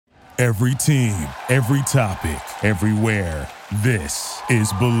Every team, every topic, everywhere. This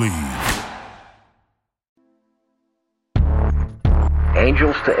is Believe.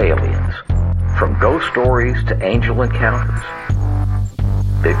 Angels to aliens. From ghost stories to angel encounters.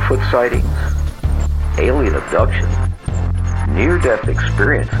 Bigfoot sightings. Alien abduction. Near-death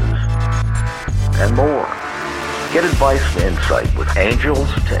experiences. And more. Get advice and insight with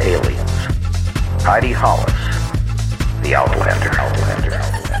Angels to Aliens. Heidi Hollis, The Outlander.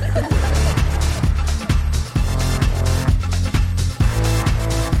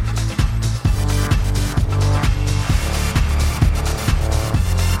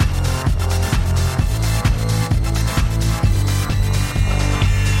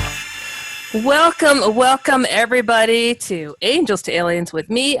 Welcome everybody to Angels to Aliens with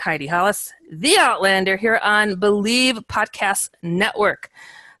me, Heidi Hollis, The Outlander, here on Believe Podcast Network,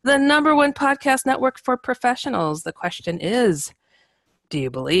 the #1 podcast network for professionals. The question is, do you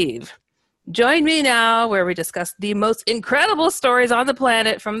believe? Join me now where we discuss the most incredible stories on the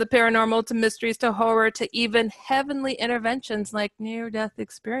planet, from the paranormal to mysteries to horror to even heavenly interventions like near-death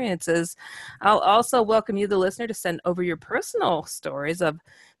experiences. I'll also welcome you, the listener, to send over your personal stories of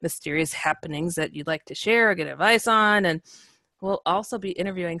mysterious happenings that you'd like to share or get advice on. And we'll also be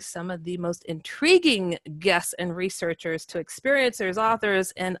interviewing some of the most intriguing guests and researchers to experiencers,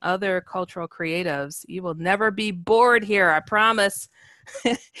 authors, and other cultural creatives. You will never be bored here, I promise.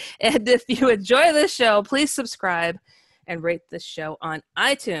 And if you enjoy this show, please subscribe and rate this show on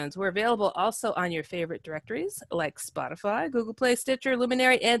iTunes. We're available also on your favorite directories like Spotify, Google Play, Stitcher,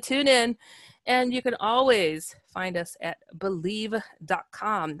 Luminary, and TuneIn. And you can always find us at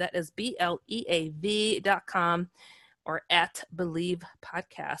Believe.com. That is BLEAV.com, or at Believe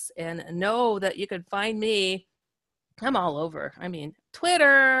Podcasts. And know that you can find me. I'm all over. I mean,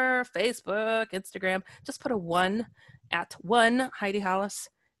 Twitter, Facebook, Instagram. Just put a 1 at 1 Heidi Hollis,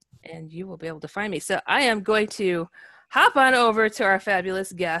 and you will be able to find me. So I am going to hop on over to our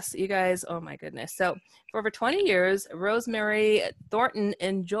fabulous guests. You guys, oh my goodness. So for over 20 years, Rosemary Thornton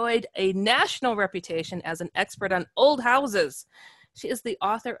enjoyed a national reputation as an expert on old houses. She is the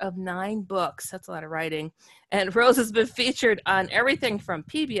author of 9 books. That's a lot of writing. And Rose has been featured on everything from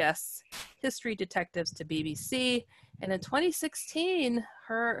PBS, History Detectives, to BBC. And in 2016,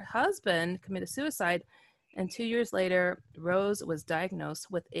 her husband committed suicide. And 2 years later, Rose was diagnosed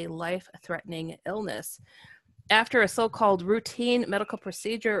with a life-threatening illness. After a so-called routine medical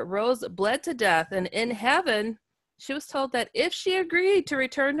procedure, Rose bled to death. And in heaven, she was told that if she agreed to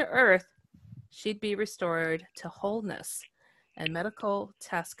return to Earth, she'd be restored to wholeness. And medical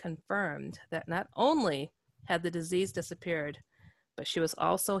tests confirmed that not only had the disease disappeared, but she was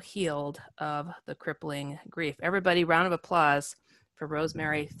also healed of the crippling grief. Everybody, round of applause for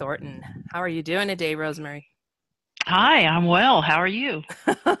Rosemary Thornton. How are you doing today, Rosemary? Hi, I'm well. How are you?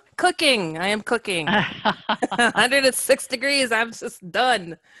 Cooking. I am cooking. 106 degrees. I'm just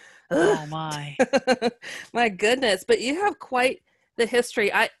done. Oh, my. My goodness. But you have quite the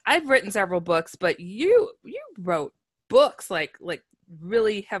history. I've written several books, but you wrote books, like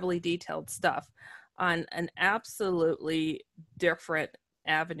really heavily detailed stuff on an absolutely different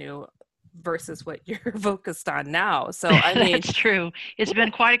avenue versus what you're focused on now. So I mean, that's true. It's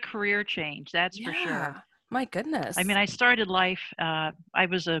been quite a career change, that's for sure. My goodness. I mean, I started life, I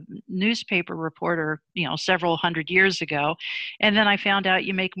was a newspaper reporter, several hundred years ago. And then I found out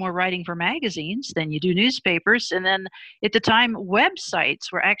you make more writing for magazines than you do newspapers. And then at the time,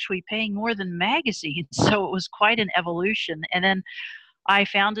 websites were actually paying more than magazines. So it was quite an evolution. And then I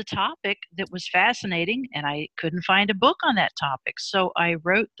found a topic that was fascinating, and I couldn't find a book on that topic. So I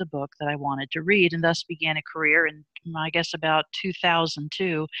wrote the book that I wanted to read, and thus began a career in, I guess, about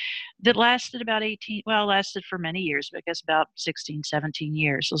 2002 that lasted about lasted for many years, but I guess about 16, 17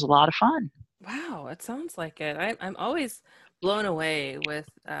 years. It was a lot of fun. Wow, it sounds like it. I'm always blown away with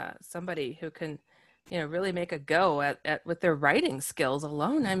somebody who can really make a go at with their writing skills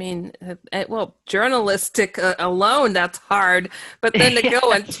alone. I mean, journalistic alone, that's hard. But then to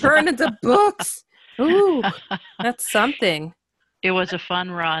go and turn into books, ooh, that's something. It was a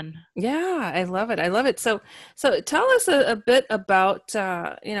fun run. Yeah, I love it. So tell us a bit about,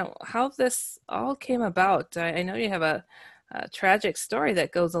 how this all came about. I know you have a tragic story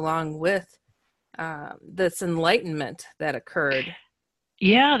that goes along with this enlightenment that occurred.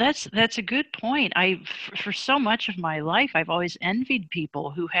 Yeah, that's a good point. For so much of my life, I've always envied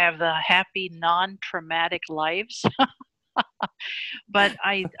people who have the happy, non-traumatic lives. But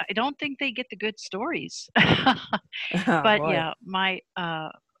I don't think they get the good stories. But boy. yeah,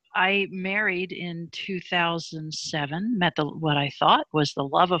 I married in 2007, met what I thought was the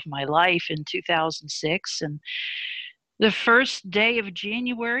love of my life in 2006, and The first day of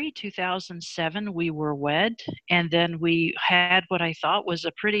January 2007, we were wed, and then we had what I thought was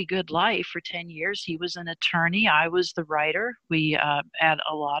a pretty good life for 10 years. He was an attorney, I was the writer. We had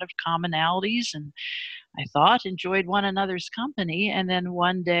a lot of commonalities and I thought enjoyed one another's company. And then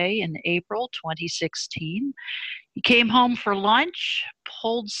one day in April 2016, he came home for lunch,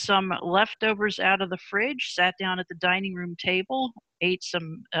 pulled some leftovers out of the fridge, sat down at the dining room table, ate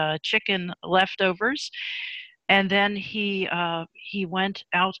some chicken leftovers. And then he went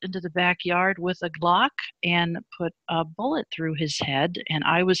out into the backyard with a Glock and put a bullet through his head. And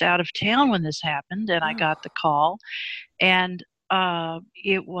I was out of town when this happened, and I got the call, and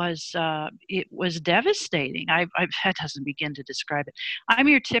it was devastating. That doesn't begin to describe it. I'm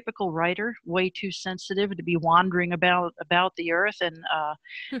your typical writer, way too sensitive to be wandering about the earth, and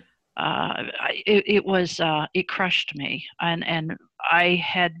it crushed me. And I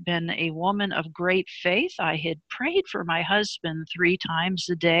had been a woman of great faith. I had prayed for my husband 3 times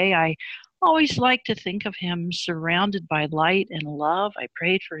a day. I always liked to think of him surrounded by light and love. I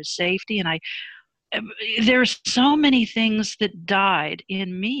prayed for his safety, and there's so many things that died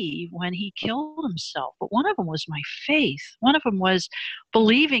in me when he killed himself, but one of them was my faith. One of them was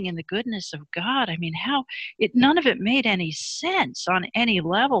believing in the goodness of God. I mean, none of it made any sense on any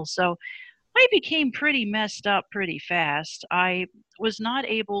level. So I became pretty messed up pretty fast. I was not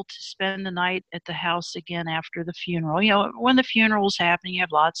able to spend the night at the house again after the funeral. You know, when the funeral's happening, you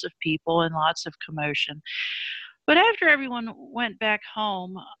have lots of people and lots of commotion. But after everyone went back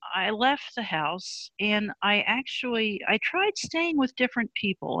home, I left the house, and I tried staying with different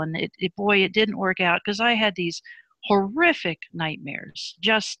people, and it didn't work out because I had these horrific nightmares,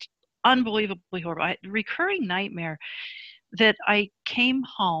 just unbelievably horrible. Recurring nightmare that I came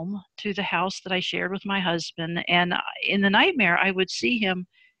home to the house that I shared with my husband, and in the nightmare, I would see him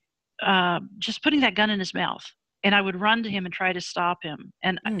just putting that gun in his mouth. And I would run to him and try to stop him.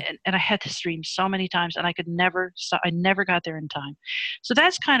 And I had this dream so many times, and I could never stop. I never got there in time. So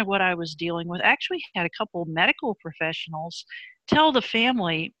that's kind of what I was dealing with. Actually had a couple medical professionals tell the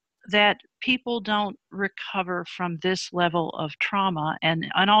family that people don't recover from this level of trauma.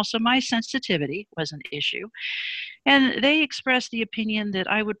 And also my sensitivity was an issue. And they expressed the opinion that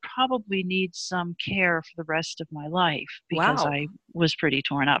I would probably need some care for the rest of my life because Wow. I was pretty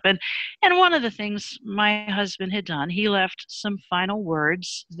torn up. And one of the things my husband had done, he left some final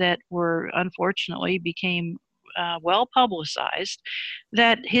words that were unfortunately became well publicized,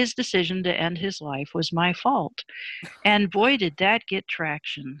 that his decision to end his life was my fault. And boy, did that get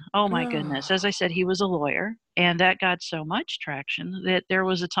traction. Oh my goodness. As I said, he was a lawyer, and that got so much traction that there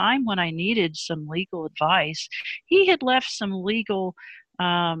was a time when I needed some legal advice. He had left some legal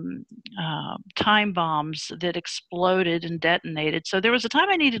time bombs that exploded and detonated. So there was a time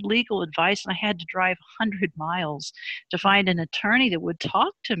I needed legal advice, and I had to drive 100 miles to find an attorney that would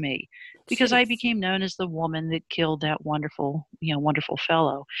talk to me, because I Jeez. became known as the woman that killed that wonderful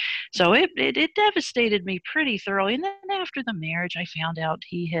fellow. So it devastated me pretty thoroughly. And then after the marriage, I found out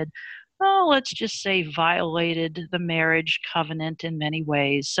he had, let's just say, violated the marriage covenant in many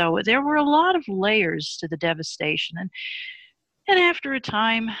ways. So there were a lot of layers to the devastation. And after a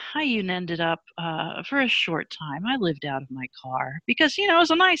time, I even ended up, for a short time, I lived out of my car because, it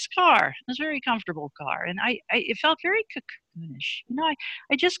was a nice car. It was a very comfortable car. And it felt very cocoonish.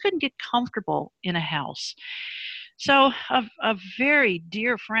 I just couldn't get comfortable in a house. So a very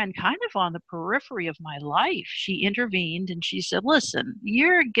dear friend, kind of on the periphery of my life, she intervened and she said, listen,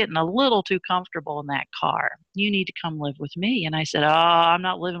 you're getting a little too comfortable in that car. You need to come live with me. And I said, I'm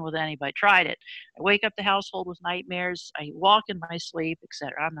not living with anybody. Tried it. I wake up the household with nightmares. I walk in my sleep,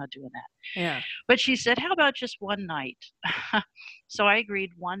 etc. I'm not doing that. Yeah. But she said, how about just one night? So I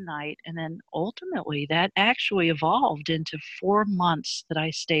agreed one night. And then ultimately that actually evolved into 4 months that I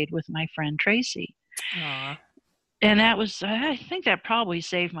stayed with my friend Tracy. Aw. And I think that probably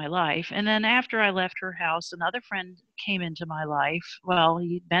saved my life. And then after I left her house, another friend came into my life. Well,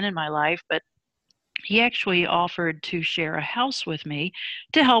 he'd been in my life, but he actually offered to share a house with me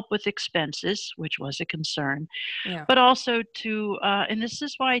to help with expenses, which was a concern, Yeah. but also and this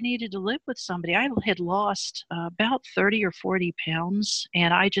is why I needed to live with somebody. I had lost about 30 or 40 pounds,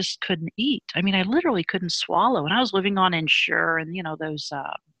 and I just couldn't eat. I mean, I literally couldn't swallow. And I was living on Ensure and,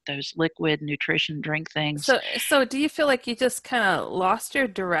 those liquid nutrition drink things. So do you feel like you just kind of lost your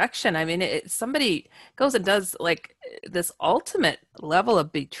direction? I mean, somebody goes and does like this ultimate level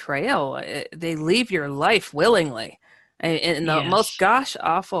of betrayal. They leave your life willingly in the most gosh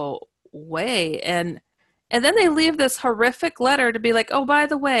awful way. And then they leave this horrific letter to be like, oh, by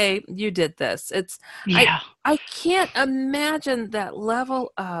the way, you did this. I can't imagine that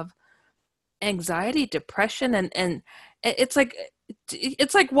level of anxiety, depression, it's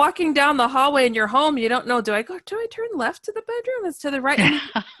like walking down the hallway in your home. You don't know, do I turn left to the bedroom? It's to the right. And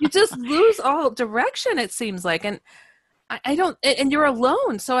you just lose all direction, it seems like. And I don't, and you're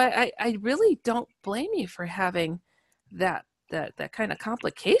alone. So I really don't blame you for having that kind of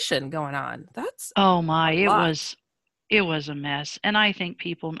complication going on. That's oh my, it was a mess. And I think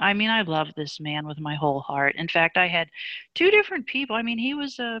I love this man with my whole heart. In fact, I had two different people. I mean, he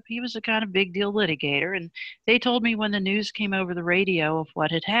was a kind of big deal litigator, and they told me when the news came over the radio of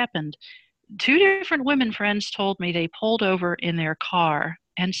what had happened, two different women friends told me they pulled over in their car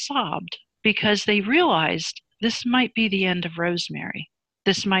and sobbed because they realized this might be the end of Rosemary.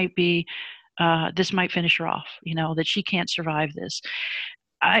 This might finish her off, that she can't survive this.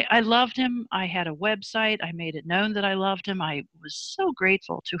 I loved him. I had a website. I made it known that I loved him. I was so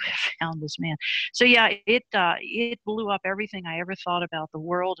grateful to have found this man. So yeah, it blew up everything I ever thought about the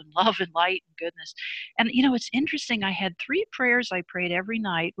world and love and light and goodness. And it's interesting. I had 3 prayers I prayed every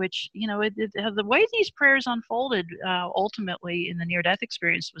night, which the way these prayers unfolded ultimately in the near-death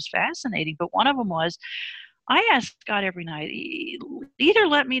experience was fascinating. But one of them was, I asked God every night, either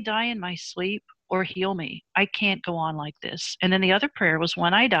let me die in my sleep or heal me. I can't go on like this. And then the other prayer was,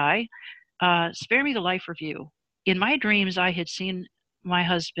 when I die, spare me the life review. In my dreams, I had seen my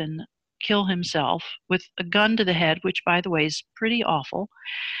husband kill himself with a gun to the head, which, by the way, is pretty awful.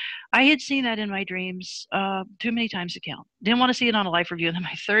 I had seen that in my dreams too many times to count. Didn't want to see it on a life review. And then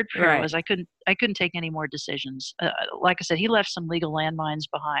my third prayer was I couldn't take any more decisions. Like I said, he left some legal landmines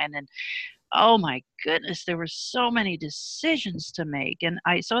behind, and oh my goodness, there were so many decisions to make. And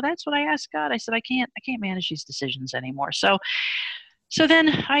so that's what I asked God. I said, I can't manage these decisions anymore. So then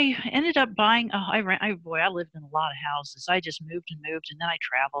I ended up buying, I lived in a lot of houses. I just moved, and then I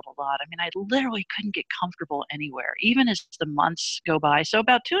traveled a lot. I mean, I literally couldn't get comfortable anywhere, even as the months go by. So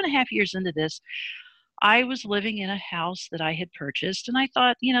about 2.5 years into this, I was living in a house that I had purchased, and I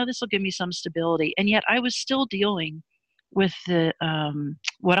thought, this will give me some stability. And yet I was still dealing with the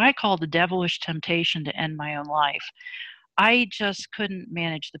what I call the devilish temptation to end my own life. I just couldn't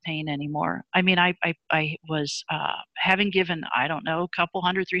manage the pain anymore. I mean, I was having given, I don't know, a couple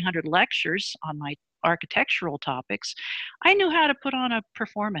 300 lectures on my architectural topics. I knew how to put on a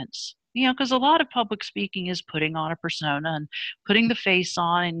performance, because a lot of public speaking is putting on a persona and putting the face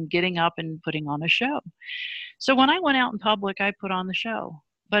on and getting up and putting on a show. So when I went out in public, I put on the show.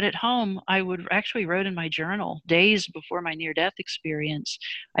 But at home, I wrote in my journal, days before my near-death experience,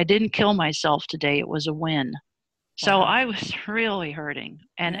 I didn't kill myself today. It was a win. So Wow. I was really hurting,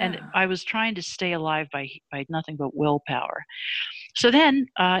 and I was trying to stay alive by nothing but willpower. So then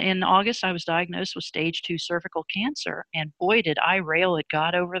in August, I was diagnosed with stage 2 cervical cancer, and boy, did I rail at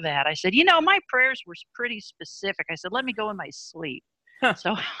God over that. I said, my prayers were pretty specific. I said, let me go in my sleep.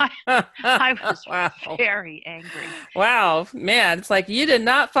 So I was Wow. very angry. Wow, man, it's like you did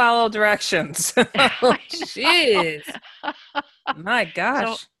not follow directions. Jeez. My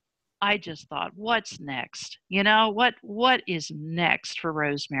gosh. So I just thought, what's next? What is next for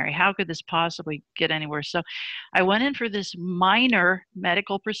Rosemary? How could this possibly get any worse? So I went in for this minor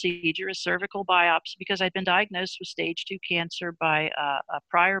medical procedure, a cervical biopsy, because I'd been diagnosed with stage 2 cancer by a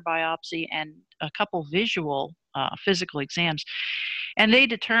prior biopsy and a couple visual physical exams. And they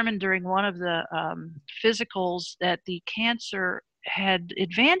determined during one of the physicals that the cancer had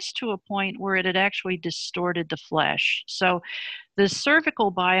advanced to a point where it had actually distorted the flesh. So the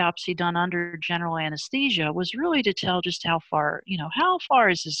cervical biopsy done under general anesthesia was really to tell just how far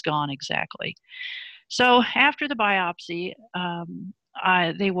has this gone exactly. So after the biopsy,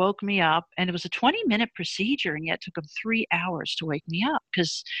 they woke me up, and it was a 20-minute procedure, and yet it took them 3 hours to wake me up,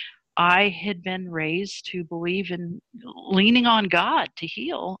 because I had been raised to believe in leaning on God to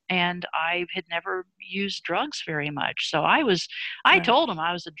heal, and I had never used drugs very much. So I told them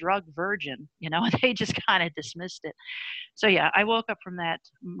I was a drug virgin, and they just kind of dismissed it. So yeah, I woke up from that,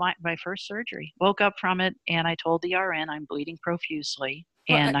 my first surgery, woke up from it, and I told the RN I'm bleeding profusely.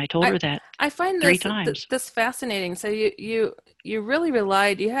 And I told her that I find 3 times. This fascinating. So you really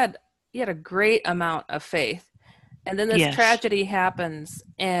relied, you had a great amount of faith. And then this tragedy happens,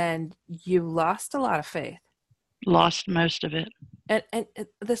 and you lost a lot of faith. Lost most of it. And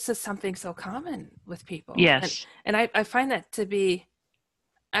this is something so common with people. Yes. And I find that to be,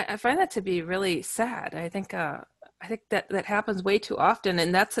 really sad. I think that happens way too often,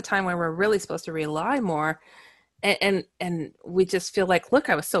 and that's the time when we're really supposed to rely more. And we just feel like,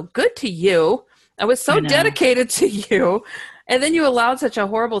 look, I was so good to you. I was so dedicated to you, and then you allowed such a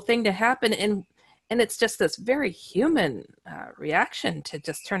horrible thing to happen, and it's just this very human reaction to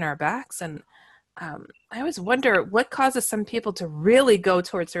just turn our backs. And I always wonder what causes some people to really go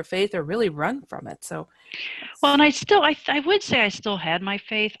towards their faith or really run from it. So, Well, and I would say I still had my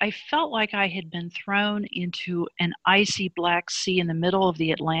faith. I felt like I had been thrown into an icy black sea in the middle of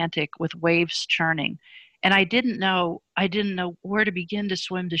the Atlantic with waves churning. And I didn't know where to begin to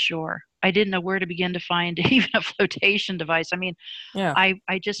swim to shore. I didn't know where to begin to find even a flotation device. I mean, yeah. I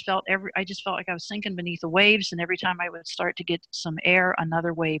just felt like I was sinking beneath the waves, and every time I would start to get some air,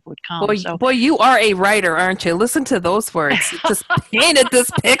 another wave would come. Boy, you are a writer, aren't you? Listen to those words. It just painted this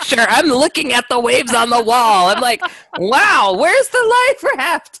picture. I'm looking at the waves on the wall. I'm like, wow, where's the life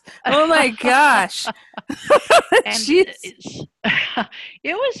raft? Oh my gosh. And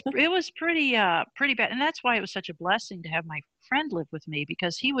it was pretty bad, and that's why it was such a blessing to have my friend live with me,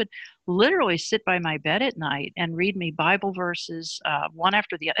 because he would literally sit by my bed at night and read me Bible verses, one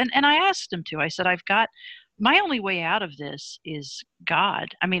after the other. And I asked him to. I said, I've got my only way out of this is God.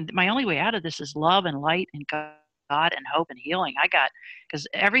 I mean, my only way out of this is love and light and God and hope and healing. Because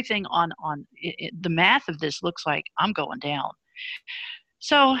everything on the math of this looks like I'm going down.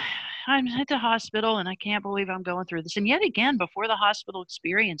 So I'm at the hospital, and I can't believe I'm going through this. And yet again, before the hospital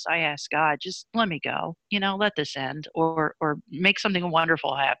experience, I asked God, just let me go, let this end, or make something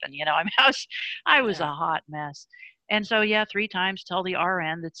wonderful happen. I mean, I was a hot mess. And so, 3 times tell the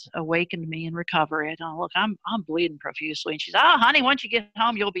RN that's awakened me in recovery. I don't look, I'm bleeding profusely. And she's, oh, honey, once you get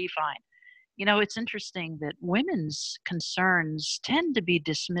home, you'll be fine. It's interesting that women's concerns tend to be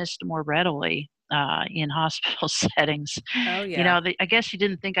dismissed more readily in hospital settings. Oh, yeah. I guess she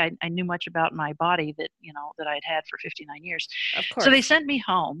didn't think I knew much about my body that I'd had for 59 years. Of course. So they sent me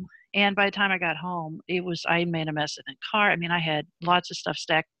home. And by the time I got home, I made a mess in the car. I mean, I had lots of stuff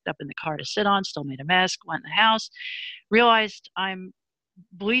stacked up in the car to sit on, still made a mess, went in the house, realized I'm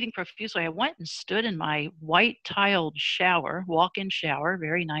bleeding profusely. I went and stood in my white tiled shower, walk-in shower,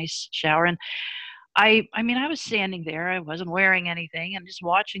 very nice shower. And I mean, I was standing there. I wasn't wearing anything, and just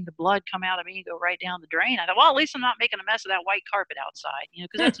watching the blood come out of me and go right down the drain. I thought, well, at least I'm not making a mess of that white carpet outside,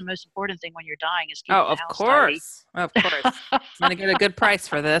 because that's the most important thing when you're dying is keeping the house tidy. Of course. I'm going to get a good price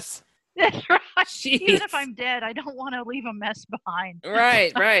for this. That's right. Jeez. Even if I'm dead, I don't want to leave a mess behind.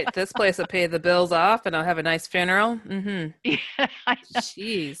 Right. This place will pay the bills off, and I'll have a nice funeral. Mm-hmm. Yeah,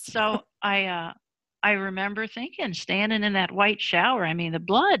 Jeez. So I remember thinking, standing in that white shower, I mean, the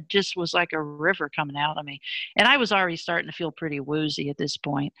blood just was like a river coming out of me. And I was already starting to feel pretty woozy at this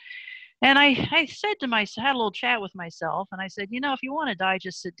point. And I said to myself, I had a little chat with myself, and I said, if you want to die,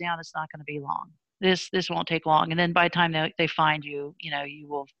 just sit down. It's not going to be long. This won't take long. And then by the time they find you, you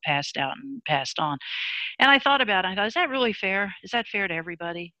will have passed out and passed on. And I thought about it. I thought, is that really fair? Is that fair to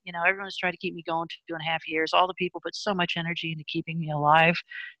everybody? Everyone's tried to keep me going 2.5 years. All the people put so much energy into keeping me alive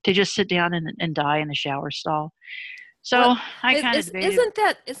to just sit down and die in the shower stall. So I kind of debated.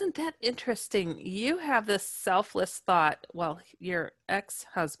 Isn't that interesting? You have this selfless thought. Well, your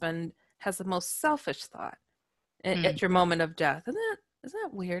ex-husband has the most selfish thought at your moment of death. Isn't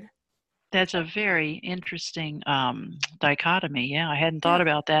that weird? That's a very interesting dichotomy. Yeah, I hadn't thought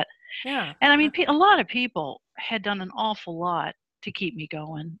about that. Yeah. And I mean, a lot of people had done an awful lot to keep me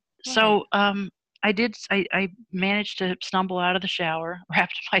going. Right. So I managed to stumble out of the shower,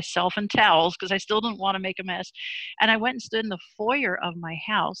 wrapped myself in towels because I still didn't want to make a mess. And I went and stood in the foyer of my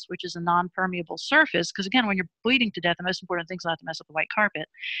house, which is a non-permeable surface. Because again, when you're bleeding to death, the most important thing is not to mess up the white carpet.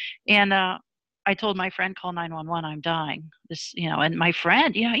 And I told my friend, call 911, I'm dying. And my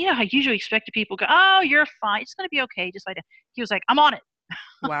friend, I usually expect people to go, oh, you're fine. It's going to be okay. Just like that. He was like, I'm on it.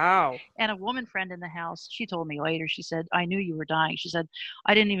 Wow. And a woman friend in the house, she told me later, she said, I knew you were dying. She said,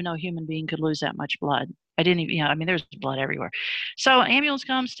 I didn't even know a human being could lose that much blood. I didn't even, there's blood everywhere. So an ambulance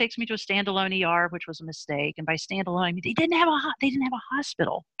comes, takes me to a standalone ER, which was a mistake. And by standalone, I mean, they didn't have a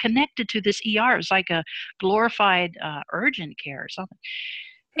hospital connected to this ER. It was like a glorified urgent care or something.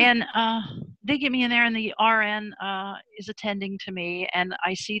 And they get me in there, and the RN is attending to me, and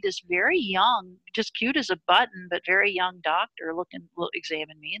I see this very young, just cute as a button, but very young doctor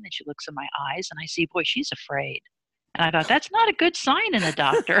examine me, and then she looks in my eyes, and I see, boy, she's afraid. And I thought, that's not a good sign in a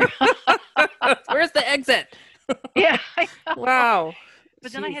doctor. Where's the exit? Yeah. Wow.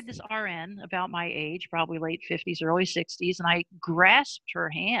 But then I had this RN about my age, probably late 50s, early 60s, and I grasped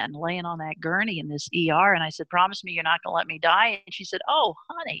her hand laying on that gurney in this ER, and I said, promise me you're not going to let me die. And she said, oh,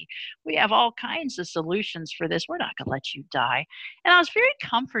 honey, we have all kinds of solutions for this. We're not going to let you die. And I was very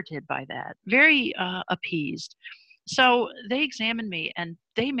comforted by that, very appeased. So they examined me, and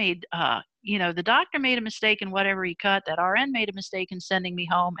they made, the doctor made a mistake in whatever he cut. That RN made a mistake in sending me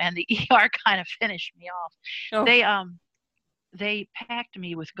home, and the ER kind of finished me off. Oh. They packed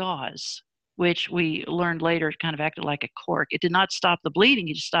me with gauze which we learned later kind of acted like a cork. It did not stop the bleeding.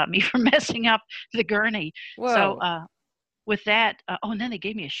 It just stopped me from messing up the gurney. Whoa. So with that, and then they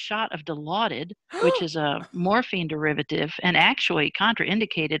gave me a shot of Dilaudid, which is a morphine derivative and actually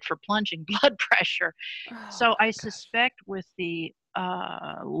contraindicated for plunging blood pressure. So I suspect with the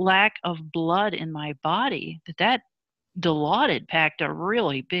lack of blood in my body that Dilaudid packed a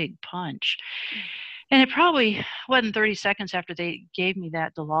really big punch. And it probably wasn't 30 seconds after they gave me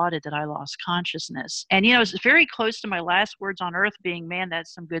that Dilaudid that I lost consciousness. And, you know, it's very close to my last words on earth being, man,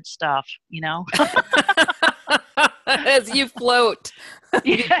 that's some good stuff, you know? As you float,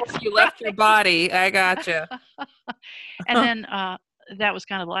 Yes, you left your body. I gotcha. And then that was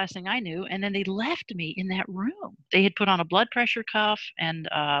kind of the last thing I knew. And then they left me in that room. They had put on a blood pressure cuff and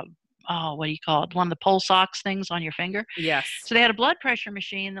what do you call it? One of the pulse ox things on your finger. Yes. So they had a blood pressure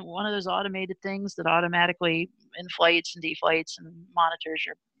machine, one of those automated things that automatically inflates and deflates and monitors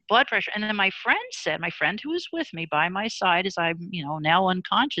your blood pressure. And then my friend who was with me by my side as I'm, you know, now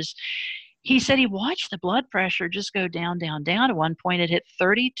unconscious, he said he watched the blood pressure just go down, down, down. At one point, it hit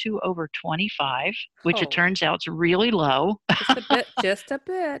 32/25, which it turns out is really low. Just a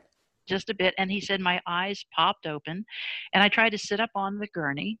bit. Just a bit. And he said my eyes popped open and I tried to sit up on the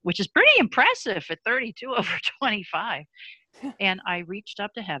gurney, which is pretty impressive at 32/25. And I reached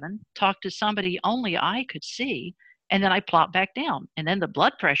up to heaven, talked to somebody only I could see, and then I plopped back down. And then the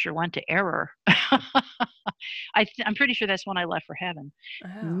blood pressure went to error. I'm pretty sure that's when I left for heaven.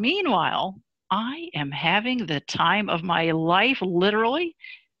 Wow. Meanwhile, I am having the time of my life, literally.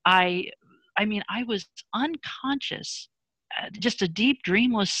 I mean, I was unconscious, just a deep,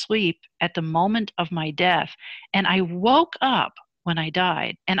 dreamless sleep at the moment of my death. And I woke up when I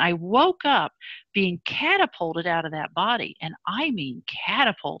died. And I woke up being catapulted out of that body. And I mean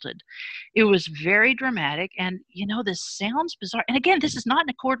catapulted. It was very dramatic. And, you know, this sounds bizarre. And again, this is not in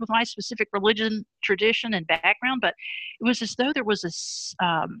accord with my specific religion, tradition, and background, but it was as though there was this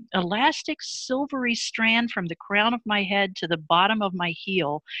elastic, silvery strand from the crown of my head to the bottom of my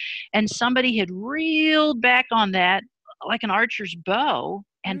heel. And somebody had reeled back on that like an archer's bow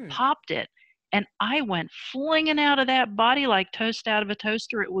and popped it. And I went flinging out of that body like toast out of a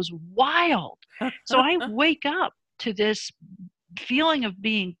toaster. It was wild. So I wake up to this feeling of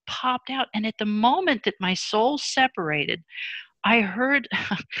being popped out. And at the moment that my soul separated, I heard,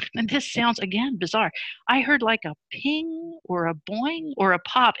 and this sounds, again, bizarre, I heard like a ping or a boing or a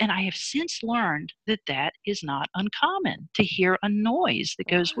pop. And I have since learned that that is not uncommon to hear a noise that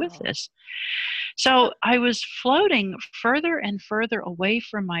goes with this. So I was floating further and further away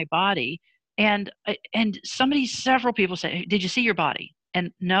from my body. And several people say, did you see your body?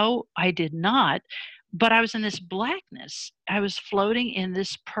 And no, I did not. But I was in this blackness. I was floating in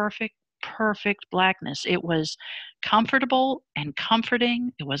this perfect blackness. It was comfortable and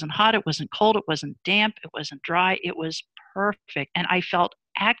comforting. It wasn't hot. It wasn't cold. It wasn't damp. It wasn't dry. It was perfect. And I felt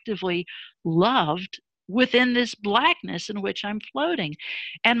actively loved within this blackness in which I'm floating.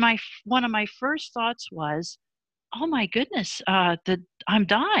 And one of my first thoughts was, oh my goodness, I'm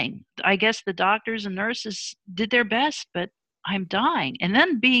dying. I guess the doctors and nurses did their best, but I'm dying. And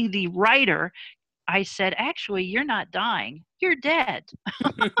then being the writer, I said, actually, you're not dying. You're dead.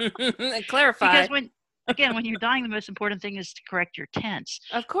 Clarify. Because when you're dying, the most important thing is to correct your tense.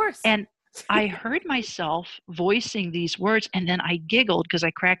 Of course. And I heard myself voicing these words, and then I giggled because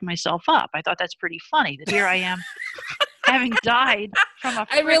I cracked myself up. I thought that's pretty funny that here I am having died from a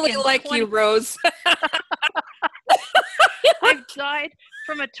I really like you, Rose. I've died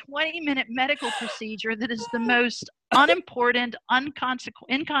from a 20-minute medical procedure that is the most unimportant,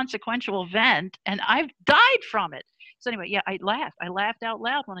 inconsequential event, and I've died from it. So anyway, yeah, I laughed. I laughed out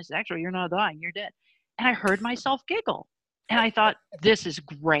loud when I said, actually, you're not dying, you're dead. And I heard myself giggle. And I thought, this is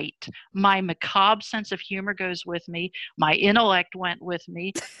great. My macabre sense of humor goes with me. My intellect went with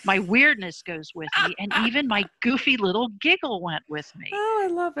me. My weirdness goes with me. And even my goofy little giggle went with me. Oh, I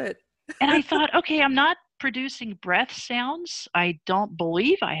love it. And I thought, okay, I'm not producing breath sounds. I don't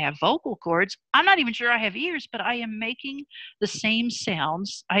believe I have vocal cords. I'm not even sure I have ears, but I am making the same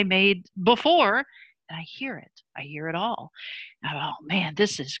sounds I made before. And I hear it. I hear it all. And I thought, oh, man,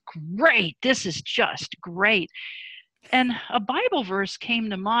 this is great. This is just great. And a Bible verse came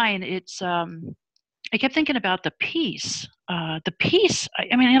to mind. It's I kept thinking about the peace. The peace.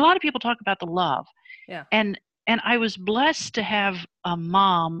 I mean, a lot of people talk about the love. Yeah. And I was blessed to have a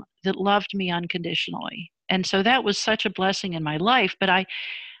mom that loved me unconditionally. And so that was such a blessing in my life. But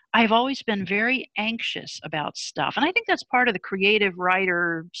I've always been very anxious about stuff. And I think that's part of the creative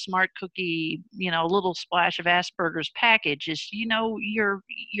writer, smart cookie, little splash of Asperger's package is,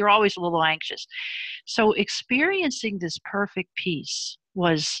 you're always a little anxious. So experiencing this perfect peace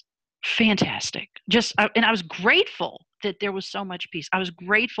was fantastic. And I was grateful that there was so much peace. I was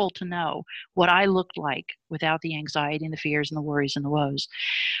grateful to know what I looked like without the anxiety and the fears and the worries and the woes.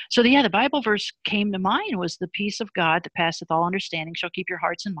 So the Bible verse came to mind was the peace of God that passeth all understanding shall keep your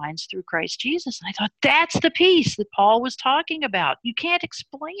hearts and minds through Christ Jesus. And I thought, that's the peace that Paul was talking about. You can't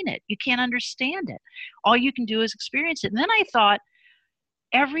explain it. You can't understand it. All you can do is experience it. And then I thought,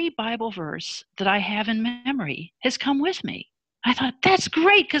 every Bible verse that I have in memory has come with me. I thought, that's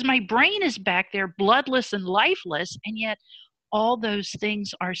great, because my brain is back there bloodless and lifeless, and yet all those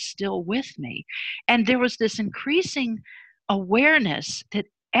things are still with me. And there was this increasing awareness that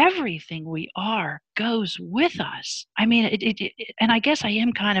everything we are goes with us. I mean, and I guess I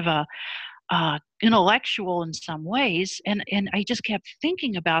am kind of a intellectual in some ways, and I just kept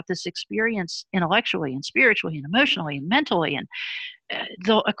thinking about this experience intellectually and spiritually and emotionally and mentally and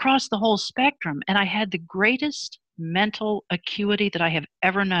across the whole spectrum. And I had the greatest mental acuity that I have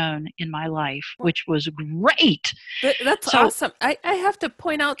ever known in my life, which was great. That's awesome. I have to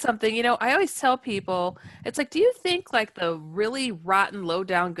point out something. You know, I always tell people, it's like, do you think like the really rotten, low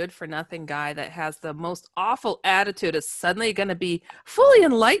down, good for nothing guy that has the most awful attitude is suddenly going to be fully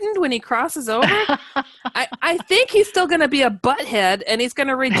enlightened when he crosses over? I think he's still going to be a butthead, and he's going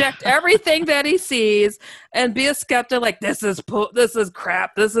to reject everything that he sees and be a skeptic. Like, this is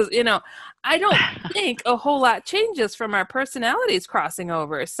crap. This is, you know, I don't think a whole lot changes from our personalities crossing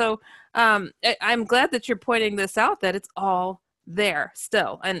over. So I'm glad that you're pointing this out, that it's all there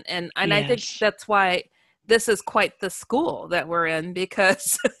still. And yes. I think that's why this is quite the school that we're in,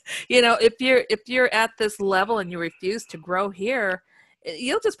 because, you know, if you're at this level and you refuse to grow here,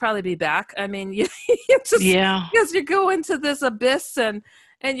 you'll just probably be back. I mean, because you go into this abyss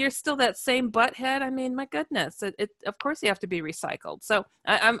and you're still that same butthead. I mean, my goodness, it of course you have to be recycled. So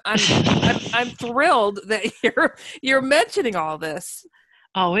I'm thrilled that you're mentioning all this.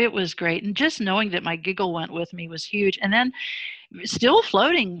 Oh, it was great. And just knowing that my giggle went with me was huge. And then still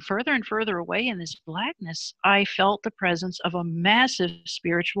floating further and further away in this blackness, I felt the presence of a massive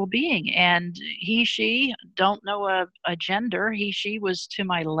spiritual being. And he, she, don't know a gender. He, she was to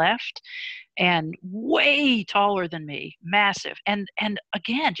my left and way taller than me, massive. And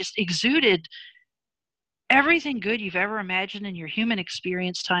again, just exuded everything good you've ever imagined in your human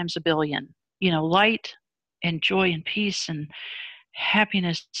experience times a billion. You know, light and joy and peace and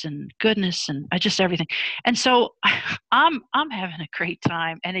happiness and goodness and just everything. And so I'm having a great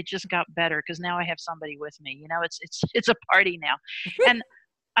time, and it just got better because now I have somebody with me. You know, it's a party now. And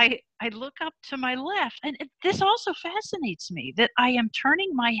I look up to my left, and this also fascinates me, that I am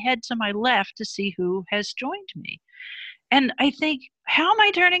turning my head to my left to see who has joined me. And I think, how am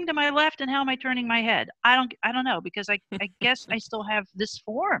I turning to my left and how am I turning my head? I don't know, because I guess I still have this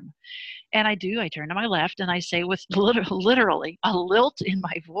form. And I turn to my left and I say with literally a lilt in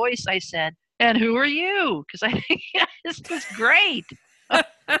my voice, I said, "And who are you?" Because I think this was great.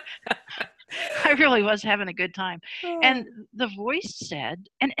 I really was having a good time. And the voice said,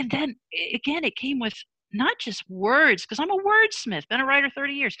 and then again, it came with not just words, because I'm a wordsmith, been a writer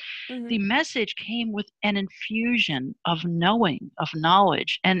 30 years. Mm-hmm. The message came with an infusion of knowing, of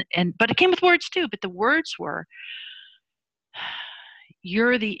knowledge. But it came with words too. But the words were,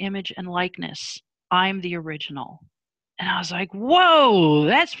 "You're the image and likeness. I'm the original." And I was like, whoa,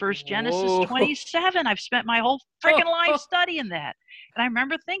 that's First Genesis 27. I've spent my whole freaking life studying that. And I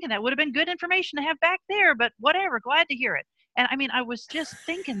remember thinking that would have been good information to have back there, but whatever, glad to hear it. And I mean, I was just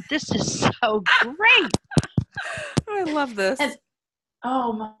thinking, this is so great. I love this. And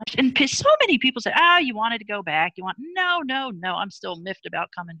so many people say, you wanted to go back. No, I'm still miffed about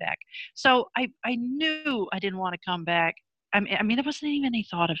coming back. So I knew I didn't want to come back. I mean, there wasn't even any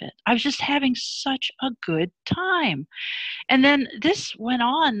thought of it. I was just having such a good time. And then this went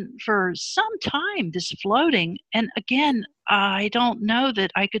on for some time, this floating. And again, I don't know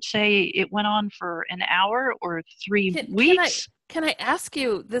that I could say it went on for an hour or 3 weeks. Can I ask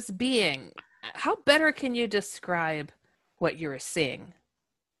you, this being, how better can you describe what you were seeing?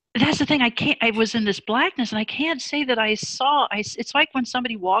 That's the thing. I was in this blackness, and I can't say that I saw. It's like when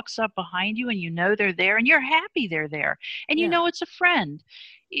somebody walks up behind you and you know they're there and you're happy they're there, and you know it's a friend.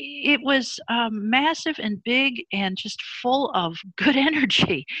 It was massive and big and just full of good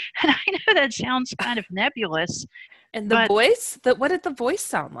energy. And I know that sounds kind of nebulous. And the voice, what did the voice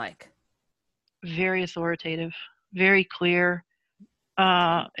sound like? Very authoritative, very clear.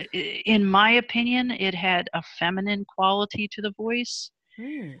 In my opinion, it had a feminine quality to the voice.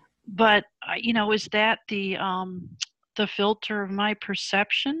 But is that the filter of my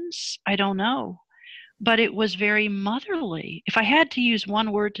perceptions? I don't know. But it was very motherly. If I had to use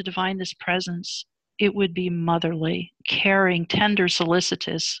one word to define this presence, it would be motherly, caring, tender,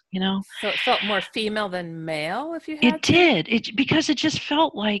 solicitous, you know. So it felt more female than male, if you had It to? did. Because it just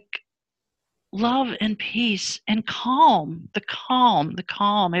felt like love and peace and calm. The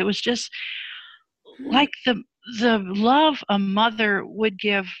calm. It was just like the love a mother would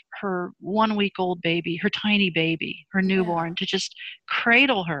give her 1-week-old baby, her tiny baby, her newborn, to just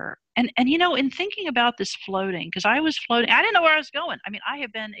cradle her. And you know, in thinking about this floating, because I was floating, I didn't know where I was going. I mean, I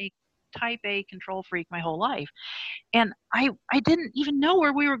have been a type A control freak my whole life. And I didn't even know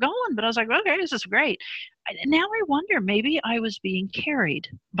where we were going, but I was like, okay, this is great. Now I wonder, maybe I was being carried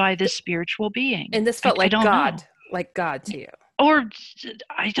by this spiritual being. And this felt like God, like God to you. Or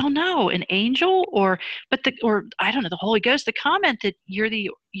I don't know, an angel, or I don't know, the Holy Ghost. The comment that you're the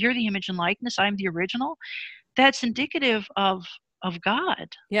image and likeness, I'm the original, that's indicative of God.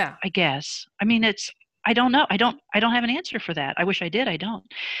 Yeah. I guess. I mean, I don't know. I don't have an answer for that. I wish I did. I don't.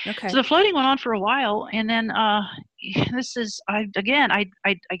 Okay. So the floating went on for a while, and then this is I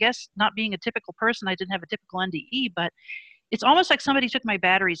guess, not being a typical person, I didn't have a typical NDE, but it's almost like somebody took my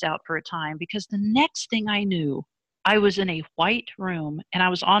batteries out for a time, because the next thing I knew, I was in a white room and I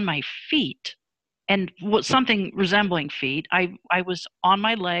was on my feet, and something resembling feet. I was on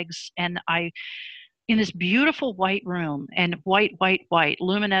my legs, and in this beautiful white room, and white,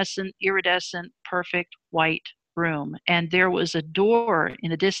 luminescent, iridescent, perfect white room. And there was a door in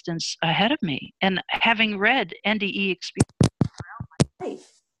the distance ahead of me. And having read NDE experience throughout my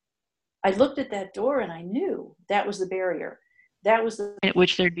life, I looked at that door and I knew that was the barrier. That was the at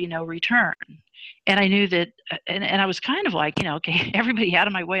which there'd be no return. And I knew that, and I was kind of like, you know, okay, everybody out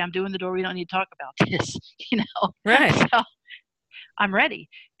of my way. I'm doing the door. We don't need to talk about this, you know. Right. So I'm ready.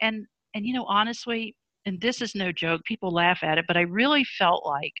 And you know, honestly, and this is no joke, people laugh at it, but I really felt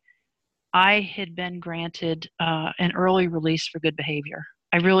like I had been granted an early release for good behavior.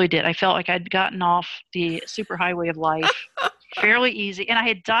 I really did. I felt like I'd gotten off the superhighway of life fairly easy. And I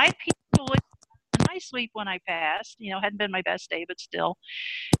had died peacefully in my sleep when I passed. You know, hadn't been my best day, but still.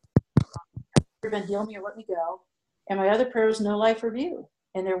 Been heal me or let me go. And my other prayer was no life review.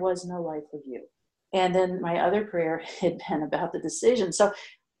 And there was no life review. And then my other prayer had been about the decision. So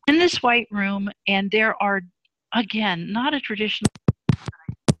in this white room, and there are, again, not a traditional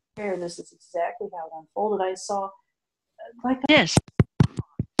prayer. This is exactly how it unfolded. I saw like this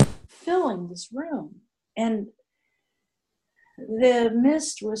filling this room. And the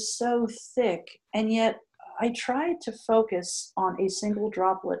mist was so thick, and yet I tried to focus on a single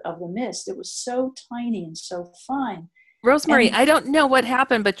droplet of the mist. It was so tiny and so fine. Rosemary, I don't know what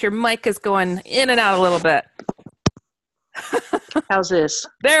happened, but your mic is going in and out a little bit. How's this?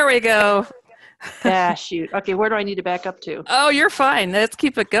 There we go. Shoot. Okay, where do I need to back up to? Oh, you're fine. Let's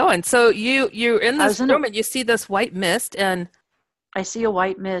keep it going. So you're in this room and you see this white mist, and I see a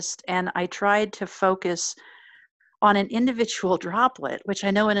white mist, and I tried to focus on an individual droplet, which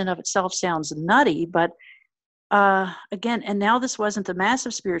I know in and of itself sounds nutty, but again, and now this wasn't the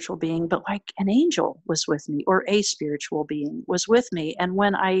massive spiritual being, but like an angel was with me, or a spiritual being was with me. And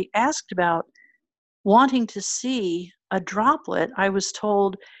when I asked about wanting to see a droplet, I was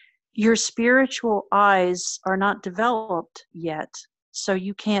told, your spiritual eyes are not developed yet, so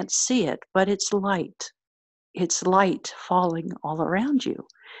you can't see it, but it's light. It's light falling all around you.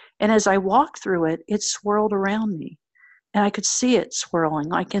 And as I walked through it, it swirled around me. And I could see it swirling,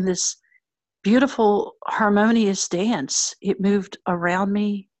 like in this beautiful, harmonious dance. It moved around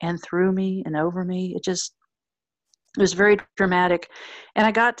me and through me and over me. It was very dramatic. And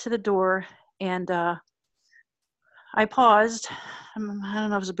I got to the door, and I paused. I don't know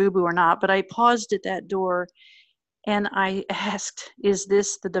if it was a boo-boo or not, but I paused at that door, and I asked, is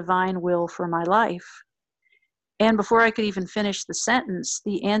this the divine will for my life? And before I could even finish the sentence,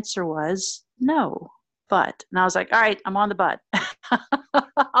 the answer was no, but. And I was like, all right, I'm on the but.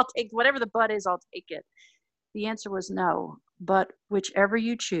 I'll take whatever the but is, I'll take it. The answer was no, but whichever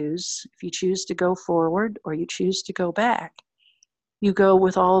you choose, if you choose to go forward or you choose to go back, you go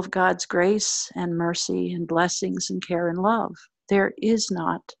with all of God's grace and mercy and blessings and care and love. There is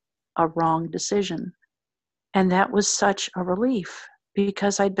not a wrong decision. And that was such a relief,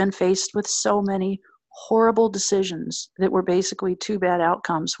 because I'd been faced with so many horrible decisions that were basically two bad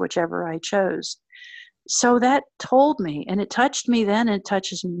outcomes, whichever I chose. So that told me, and it touched me then, and it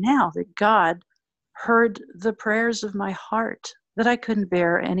touches me now, that God heard the prayers of my heart, that I couldn't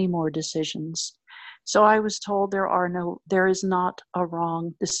bear any more decisions. So I was told there is not a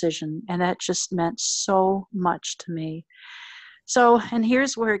wrong decision, and that just meant so much to me. So, and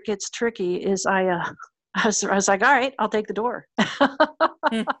here's where it gets tricky, is I was like, all right, I'll take the door.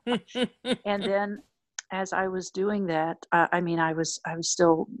 And then as I was doing that, I mean, I was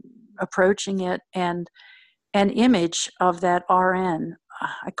still approaching it, and an image of that RN,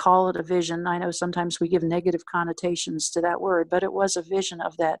 I call it a vision. I know sometimes we give negative connotations to that word, but it was a vision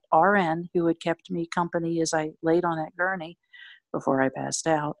of that RN who had kept me company as I laid on that gurney before I passed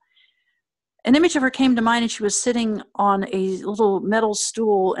out. An image of her came to mind, and she was sitting on a little metal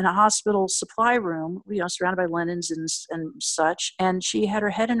stool in a hospital supply room, surrounded by linens and such, and she had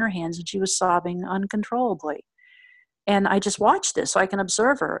her head in her hands, and she was sobbing uncontrollably. And I just watched this so I can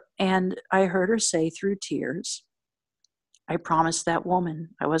observe her, and I heard her say through tears, I promised that woman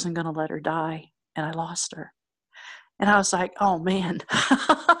I wasn't going to let her die, and I lost her. And I was like, oh, man.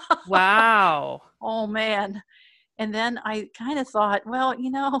 Wow. Oh, man. And then I kind of thought, well,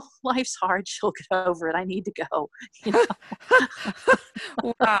 life's hard. She'll get over it. I need to go.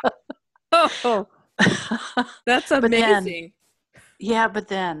 Wow. Oh, that's amazing. But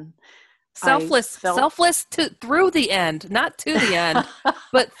then selfless through the end, not to the end,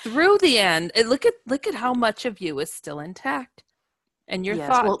 but through the end. And look at how much of you is still intact, and your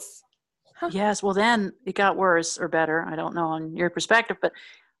thoughts. Yes. Well, then it got worse or better. I don't know on your perspective, but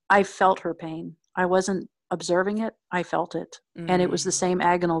I felt her pain. I wasn't observing it, I felt it. And it was the same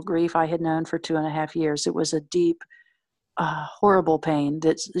agonal grief I had known for 2.5 years. It was a deep, horrible pain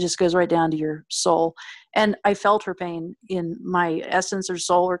that just goes right down to your soul. And I felt her pain in my essence or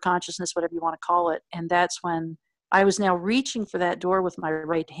soul or consciousness, whatever you want to call it. And that's when I was now reaching for that door with my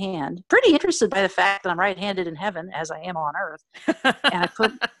right hand, pretty interested by the fact that I'm right-handed in heaven, as I am on earth. And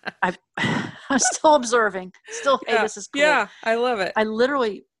I'm still observing. Hey, this is cool. Yeah, I love it. I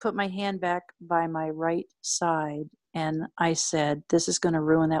literally put my hand back by my right side, and I said, this is going to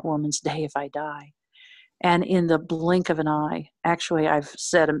ruin that woman's day if I die. And in the blink of an eye, actually, I've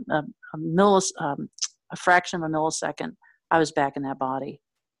said a fraction of a millisecond, I was back in that body.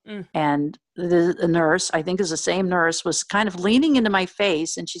 And the nurse, I think is the same nurse, was kind of leaning into my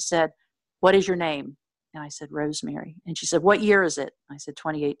face, and she said, what is your name? And I said, Rosemary. And she said, what year is it? I said,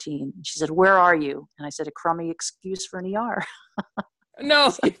 2018. And she said, where are you? And I said, a crummy excuse for an ER.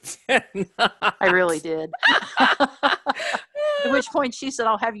 No, you did not. I really did. At which point she said,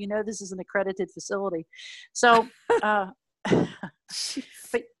 I'll have you know this is an accredited facility. So, but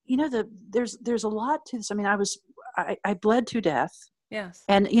there's a lot to this. I mean, I bled to death. Yes.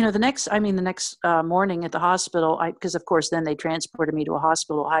 And, the next morning at the hospital, because of course then they transported me to a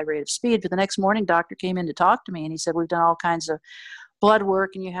hospital at high rate of speed, but the next morning doctor came in to talk to me, and he said, we've done all kinds of blood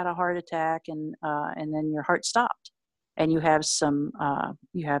work, and you had a heart attack, and then your heart stopped, and you have some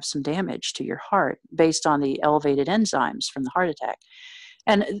damage to your heart based on the elevated enzymes from the heart attack.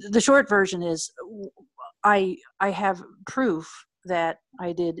 And the short version is I have proof that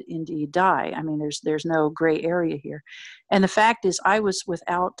I did indeed die. I mean, there's no gray area here. And the fact is, I was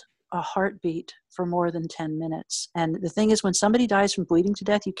without a heartbeat for more than 10 minutes. And the thing is, when somebody dies from bleeding to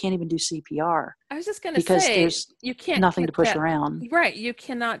death, you can't even do CPR. I was just going to say, because there's you can't nothing to push around. Right. You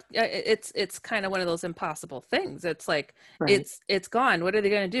cannot, it's kind of one of those impossible things. It's like, right. it's gone. What are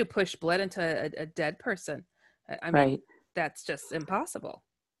they going to do? Push blood into a dead person? I mean, right. That's just impossible.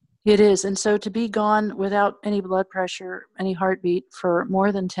 It is. And so to be gone without any blood pressure, any heartbeat for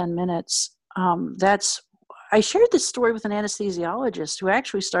more than 10 minutes, I shared this story with an anesthesiologist who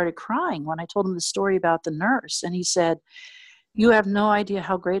actually started crying when I told him the story about the nurse. And he said, you have no idea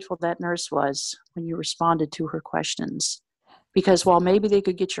how grateful that nurse was when you responded to her questions. Because while maybe they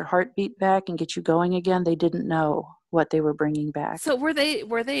could get your heartbeat back and get you going again, they didn't know what they were bringing back. So were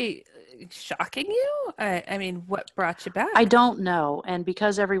they shocking you? I mean, what brought you back? I don't know. And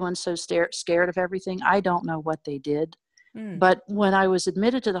because everyone's so scared of everything, I don't know what they did. But when I was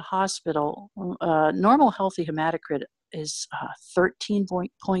admitted to the hospital, normal healthy hematocrit is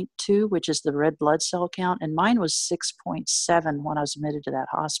 13.2, which is the red blood cell count. And mine was 6.7 when I was admitted to that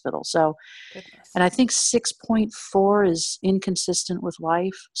hospital. So, goodness. And I think 6.4 is inconsistent with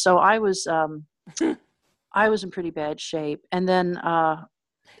life. So I was in pretty bad shape. And then,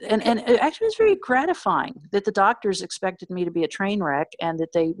 and it actually was very gratifying that the doctors expected me to be a train wreck and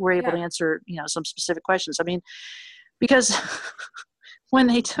that they were able to answer, some specific questions. I mean, because when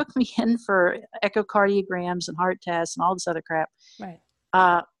they took me in for echocardiograms and heart tests and all this other crap, right.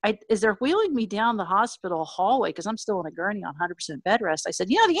 As they're wheeling me down the hospital hallway, because I'm still in a gurney on 100% bed rest, I said,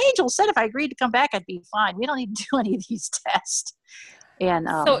 the angel said if I agreed to come back, I'd be fine. We don't need to do any of these tests. And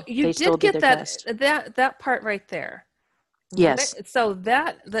so you did get that part right there. Yes. So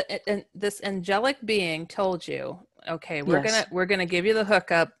this angelic being told you, okay, we're gonna give you the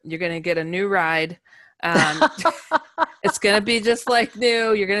hookup. You're gonna get a new ride. It's going to be just like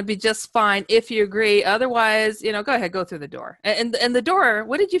new. You're going to be just fine if you agree. Otherwise, go ahead, go through the door. And the door,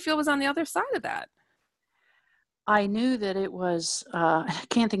 what did you feel was on the other side of that? I knew that it was, I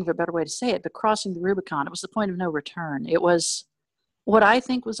can't think of a better way to say it, but crossing the Rubicon. It was the point of no return. It was what I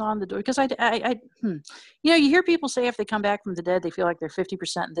think was on the door. Because you hear people say if they come back from the dead, they feel like they're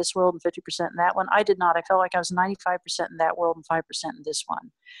 50% in this world and 50% in that one. I did not. I felt like I was 95% in that world and 5% in this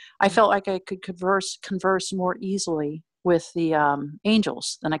one. I felt like I could converse more easily with the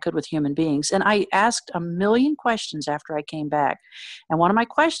angels than I could with human beings. And I asked a million questions after I came back. And one of my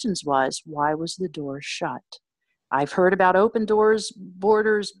questions was, why was the door shut? I've heard about open doors,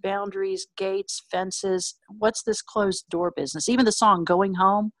 borders, boundaries, gates, fences. What's this closed door business? Even the song Going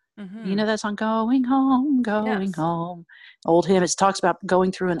Home. Mm-hmm. You know that song, Going Home, Going Yes. Home. Old hymn. It talks about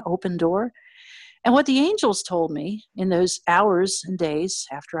going through an open door. And what the angels told me in those hours and days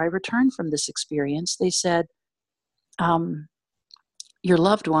after I returned from this experience, they said, your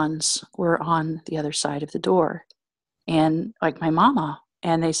loved ones were on the other side of the door. And like my mama.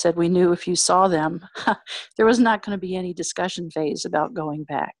 And they said, we knew if you saw them, there was not going to be any discussion phase about going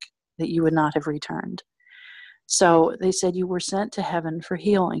back, that you would not have returned. So they said you were sent to heaven for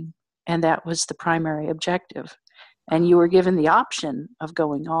healing, and that was the primary objective. And you were given the option of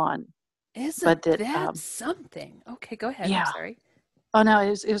going on. Isn't that something? Okay, go ahead. Yeah. I'm sorry. Oh, no,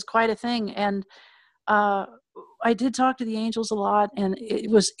 it was quite a thing. And I did talk to the angels a lot, and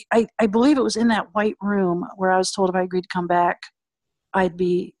it was, I believe it was in that white room where I was told if I agreed to come back, I'd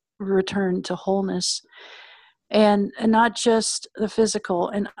be returned to wholeness, and not just the physical.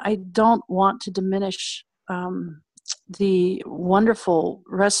 And I don't want to diminish the wonderful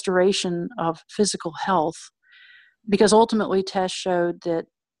restoration of physical health, because ultimately tests showed that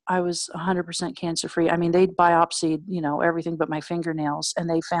I was 100% cancer-free. I mean, they'd biopsied, everything but my fingernails, and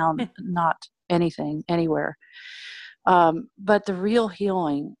they found not anything anywhere. But the real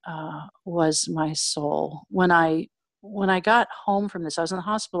healing was my soul. When I got home from this, I was in the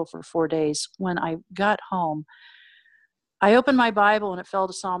hospital for 4 days. When I got home, I opened my Bible and it fell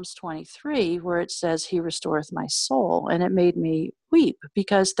to Psalms 23, where it says, He restoreth my soul. And it made me weep,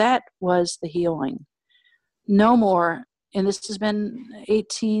 because that was the healing. No more, and this has been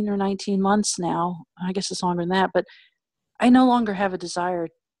 18 or 19 months now. I guess it's longer than that, but I no longer have a desire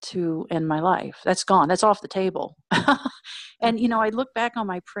to end my life. That's gone. That's off the table. And, I look back on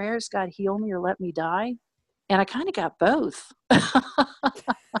my prayers, God, heal me or let me die. And I kind of got both.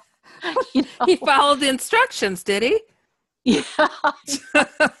 He followed the instructions, did he? Yeah.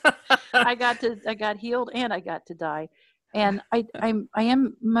 I got healed and I got to die. And I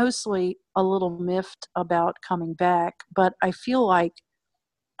am mostly a little miffed about coming back, but I feel like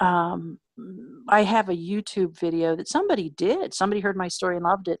I have a YouTube video that somebody did. Somebody heard my story and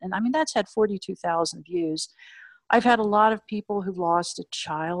loved it. And I mean, that's had 42,000 views. I've had a lot of people who've lost a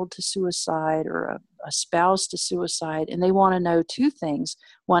child to suicide or a spouse to suicide, and they want to know two things.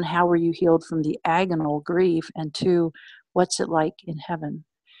 One, how were you healed from the agonal grief? And two, what's it like in heaven?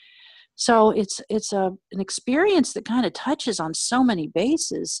 So it's an experience that kind of touches on so many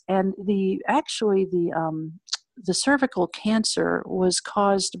bases. And the cervical cancer was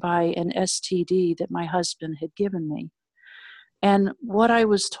caused by an STD that my husband had given me. And what I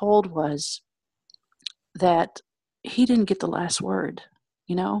was told was that he didn't get the last word,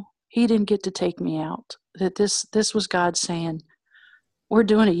 he didn't get to take me out, that this was God saying, we're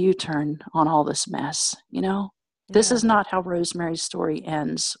doing a U-turn on all this mess, This is not how Rosemary's story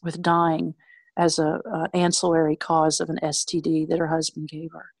ends, with dying as an ancillary cause of an STD that her husband gave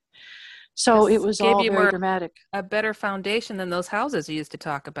her. So it was all very dramatic. A better foundation than those houses you used to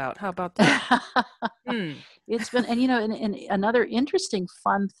talk about. How about that? It's been, and another interesting,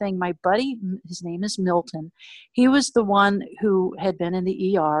 fun thing, my buddy, his name is Milton. He was the one who had been in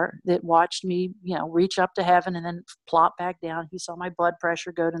the ER that watched me, reach up to heaven and then plop back down. He saw my blood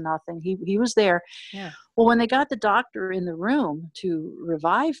pressure go to nothing. He was there. Yeah. Well, when they got the doctor in the room to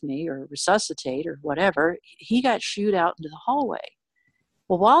revive me or resuscitate or whatever, he got shooed out into the hallway.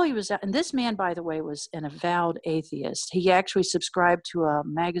 Well, while he was out, and this man, by the way, was an avowed atheist. He actually subscribed to a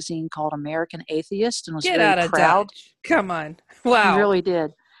magazine called American Atheist and was very proud. Dodge. Come on. Wow. He really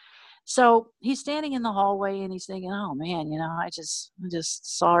did. So he's standing in the hallway and he's thinking, oh man, I just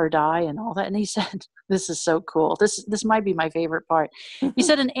saw her die and all that. And he said, this is so cool. This might be my favorite part. He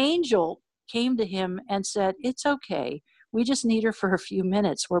said an angel came to him and said, it's okay. We just need her for a few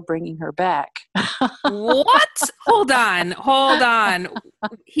minutes. We're bringing her back. What? Hold on.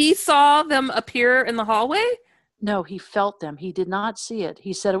 He saw them appear in the hallway? No, he felt them. He did not see it.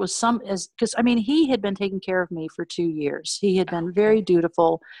 He said it was because he had been taking care of me for 2 years. He had been very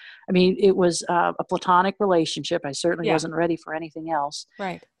dutiful. I mean, it was a platonic relationship. I certainly wasn't ready for anything else.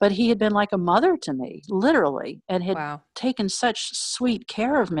 Right. But he had been like a mother to me, literally, and had taken such sweet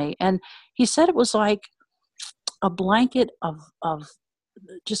care of me. And he said it was like a blanket of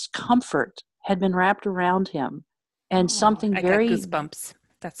just comfort had been wrapped around him, and something I got very goosebumps.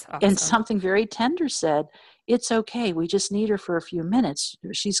 That's and awesome. something very tender said, "It's okay. We just need her for a few minutes.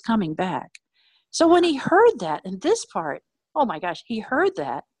 She's coming back." So when he heard that, and this part, oh my gosh, he heard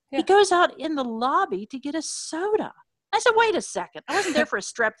that. Yeah. He goes out in the lobby to get a soda. I said, "Wait a second. I wasn't there for a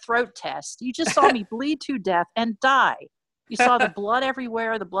strep throat test. You just saw me bleed to death and die. You saw the blood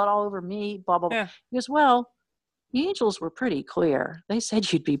everywhere, the blood all over me, blah, blah, blah." Yeah. He goes, "Well, the angels were pretty clear. They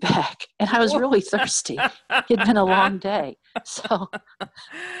said you'd be back." And I was really thirsty. It'd been a long day. So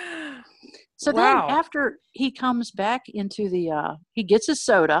then Wow. after he comes back into he gets his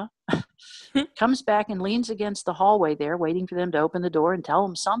soda, comes back and leans against the hallway there, waiting for them to open the door and tell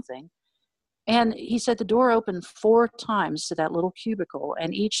him something. And he said the door opened 4 times to that little cubicle,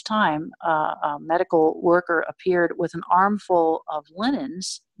 and each time a medical worker appeared with an armful of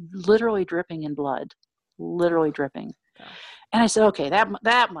linens, literally dripping in blood, literally dripping. Gosh. And I said, "Okay,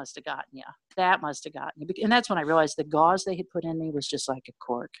 that must have gotten you. That must have gotten you." And that's when I realized the gauze they had put in me was just like a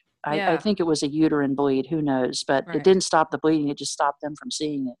cork. Yeah. I think it was a uterine bleed, who knows, but Right. it didn't stop the bleeding. It just stopped them from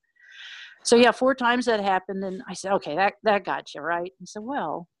seeing it. So yeah, 4 times that happened, and I said, "Okay, that got you, right?" And said,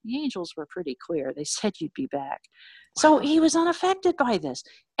 "Well, the angels were pretty clear. They said you'd be back." So he was unaffected by this.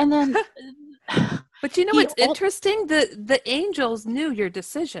 And then But you know he what's interesting? The angels knew your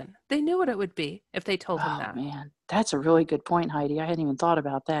decision. They knew what it would be if they told him Oh that. man, that's a really good point, Heidi. I hadn't even thought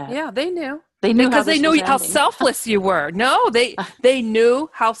about that. Yeah, they knew. They knew Because how they this knew was how ending. selfless you were. No, they knew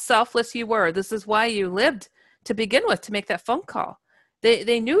how selfless you were. This is why you lived to begin with, to make that phone call.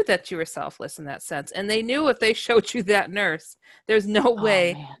 They knew that you were selfless in that sense. And they knew if they showed you that nurse, there's no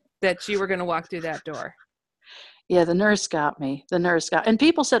way man. that you were going to walk through that door. Yeah, the nurse got me. And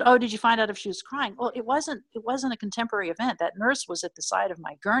people said, "Oh, did you find out if she was crying?" Well, it wasn't a contemporary event. That nurse was at the side of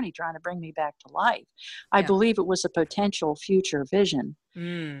my gurney trying to bring me back to life. I Yeah. believe it was a potential future vision.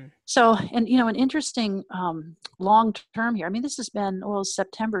 Mm. So, and an interesting long term here. I mean, this has been,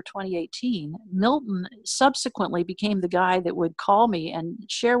 September 2018. Milton subsequently became the guy that would call me and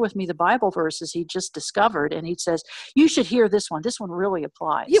share with me the Bible verses he just discovered. And he says, "You should hear this one. This one really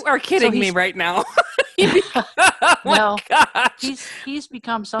applies." You are kidding me right now. Oh my No, gosh. he's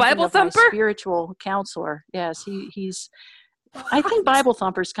become something Bible of my thumper? spiritual counselor. Yes, he's. I think Bible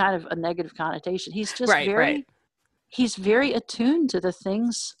thumper is kind of a negative connotation. He's just Right. He's very attuned to the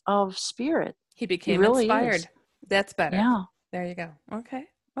things of spirit. He became really inspired. is. That's better. Yeah. There you go. Okay.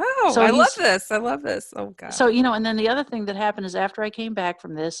 Wow. So I love he's- this. I love this. Oh God. So, and then the other thing that happened is after I came back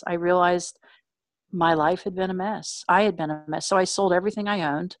from this, I realized my life had been a mess. I had been a mess. So I sold everything I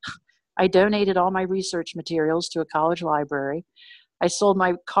owned. I donated all my research materials to a college library. I sold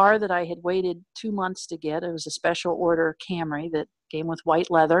my car that I had waited 2 months to get. It was a special order Camry that came with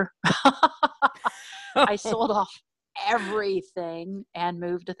white leather. I sold off everything and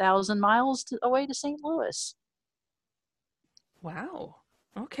moved 1,000 miles away to St. Louis. Wow.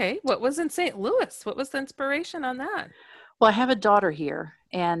 Okay. What was in St. Louis? What was the inspiration on that? Well, I have a daughter here,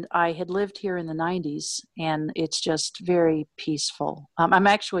 and I had lived here in the 90s, and it's just very peaceful. I'm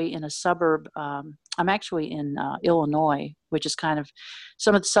actually in a suburb. I'm actually in Illinois, which is kind of,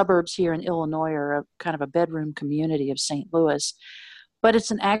 some of the suburbs here in Illinois are kind of a bedroom community of St. Louis. But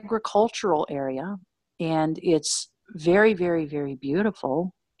it's an agricultural area, and it's very, very, very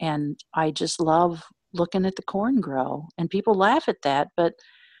beautiful. And I just love looking at the corn grow. And people laugh at that, but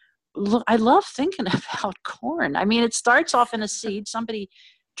look, I love thinking about corn. I mean, it starts off in a seed. Somebody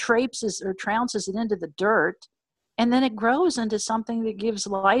traipses or trounces it into the dirt, and then it grows into something that gives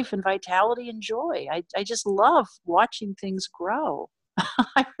life and vitality and joy. I just love watching things grow.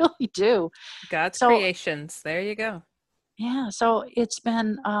 I really do. God's creations. There you go. Yeah. So it's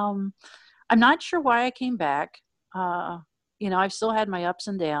been, I'm not sure why I came back. I've still had my ups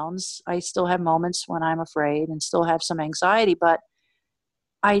and downs. I still have moments when I'm afraid and still have some anxiety, but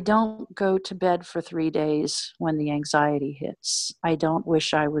I don't go to bed for 3 days when the anxiety hits. I don't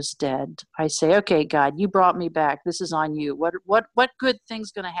wish I was dead. I say, "Okay, God, you brought me back. This is on you. What good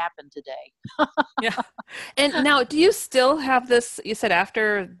thing's going to happen today?" Yeah. And now, do you still have this? You said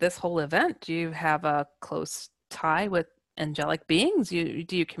after this whole event, do you have a close tie with angelic beings? Do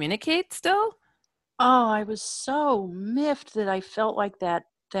you communicate still? Oh, I was so miffed that I felt like that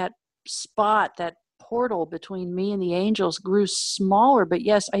spot, that portal between me and the angels grew smaller. But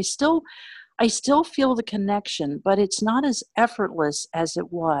yes, I still feel the connection, but it's not as effortless as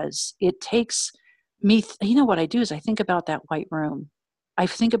it was. It takes me, what I do is I think about that white room. I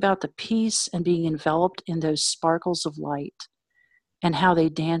think about the peace and being enveloped in those sparkles of light and how they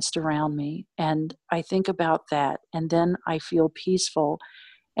danced around me. And I think about that, and then I feel peaceful.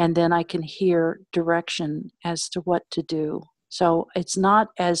 and then I can hear direction as to what to do. So it's not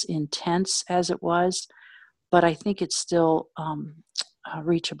as intense as it was, but I think it's still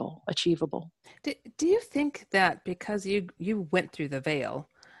reachable, achievable. Do you think that because you went through the veil,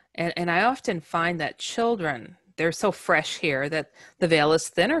 and I often find that children, they're so fresh here that the veil is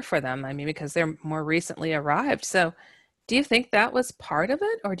thinner for them. I mean, because they're more recently arrived. So do you think that was part of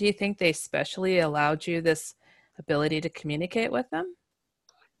it? Or do you think they specially allowed you this ability to communicate with them?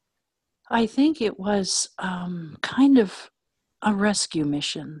 I think it was kind of a rescue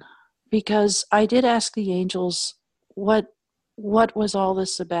mission, because I did ask the angels what was all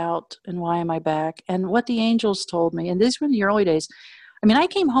this about and why am I back? And what the angels told me, and these were in the early days. I mean, I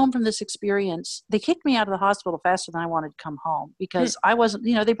came home from this experience. They kicked me out of the hospital faster than I wanted to come home, because I wasn't,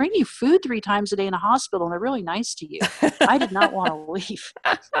 they bring you food 3 times a day in a hospital and they're really nice to you. I did not want to leave.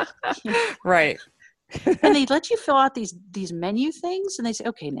 Right. And they let you fill out these menu things, and they say,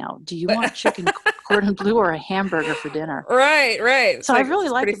 okay, now, do you want chicken cordon bleu or a hamburger for dinner? Right. So I really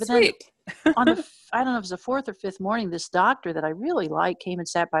liked it. But then on the I don't know if it was the 4th or 5th morning, this doctor that I really liked came and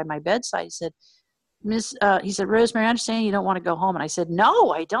sat by my bedside. He said, he said, Rosemary, I understand you don't want to go home. And I said,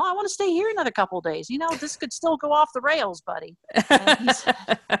 no, I don't. I want to stay here another couple of days. This could still go off the rails, buddy. And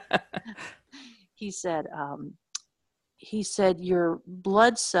he said, your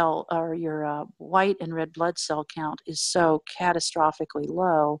blood cell, or your white and red blood cell count is so catastrophically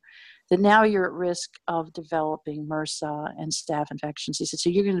low that now you're at risk of developing MRSA and staph infections. He said, so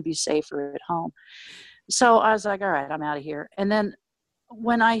you're going to be safer at home. So I was like, all right, I'm out of here. And then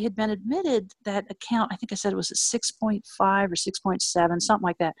when I had been admitted, that account, I think I said it was at 6.5 or 6.7, something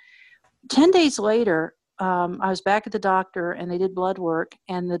like that. 10 days later, I was back at the doctor, and they did blood work,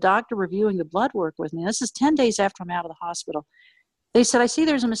 and the doctor reviewing the blood work with me, this is 10 days after I'm out of the hospital, they said, I see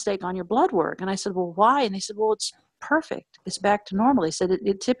there's a mistake on your blood work. And I said, well, why? And they said, well, it's perfect. It's back to normal. They said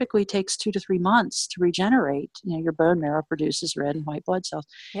it typically takes 2 to 3 months to regenerate. Your bone marrow produces red and white blood cells.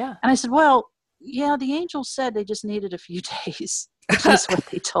 Yeah. And I said, well, yeah, the angels said they just needed a few days, which is what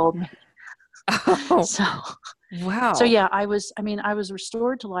they told me. Oh, so wow. So yeah, I was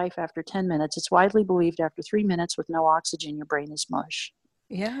restored to life after 10 minutes. It's widely believed after 3 minutes with no oxygen, your brain is mush.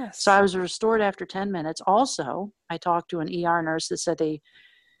 Yes. So I was restored after 10 minutes. Also, I talked to an ER nurse that said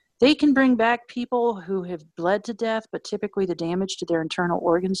they can bring back people who have bled to death, but typically the damage to their internal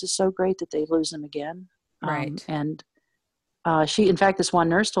organs is so great that they lose them again. Right. And in fact, this one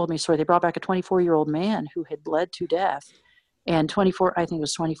nurse told me a story. They brought back a 24-year-old man who had bled to death. And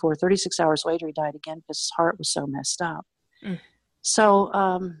 36 hours later, he died again because his heart was so messed up. Mm. So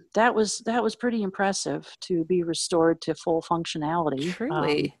that was pretty impressive, to be restored to full functionality.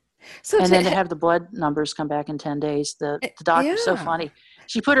 Truly. Then to have the blood numbers come back in 10 days. The doctor's so funny.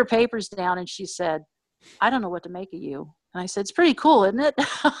 She put her papers down and she said, I don't know what to make of you. And I said, it's pretty cool, isn't it?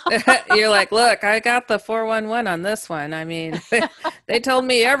 You're like, look, I got the 411 on this one. I mean, they told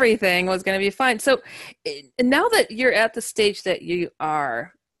me everything was going to be fine. So now that you're at the stage that you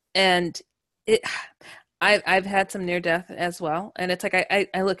are, and I've had some near death as well. And it's like,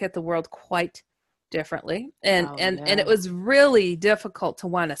 I look at the world quite differently. And it was really difficult to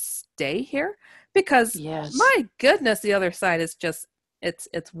want to stay here, because my goodness, the other side is just,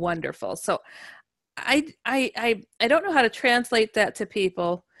 it's wonderful. So I don't know how to translate that to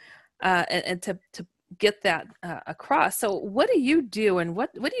people, and to get that across. So what do you do, and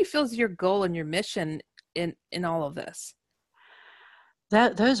what do you feel is your goal and your mission in all of this?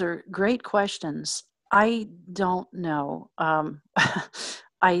 Those are great questions. I don't know.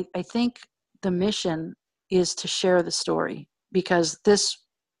 I think the mission is to share the story, because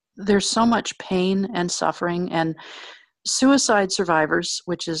there's so much pain and suffering, and suicide survivors,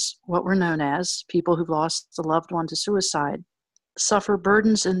 which is what we're known as, people who've lost a loved one to suicide, suffer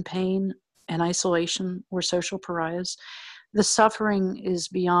burdens and pain and isolation. We're social pariahs. The suffering is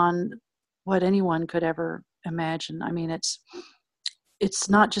beyond what anyone could ever imagine. I mean, it's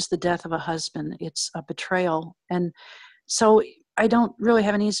not just the death of a husband, it's a betrayal. And so I don't really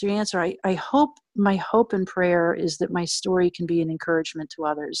have an easy answer. My hope and prayer is that my story can be an encouragement to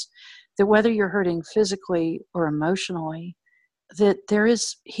others, that whether you're hurting physically or emotionally, that there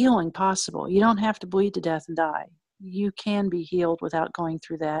is healing possible. You don't have to bleed to death and die. You can be healed without going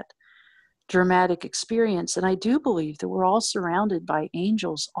through that dramatic experience. And I do believe that we're all surrounded by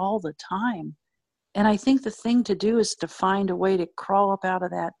angels all the time. And I think the thing to do is to find a way to crawl up out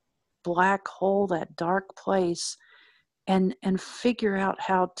of that black hole, that dark place, and figure out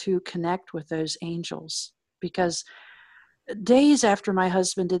how to connect with those angels. Because days after my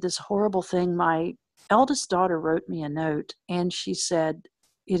husband did this horrible thing, my eldest daughter wrote me a note, and she said,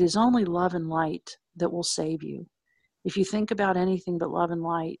 it is only love and light that will save you. if you think about anything but love and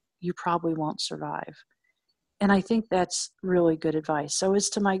light, you probably won't survive. And I think that's really good advice. So as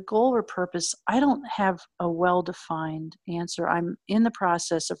to my goal or purpose, I don't have a well-defined answer. I'm in the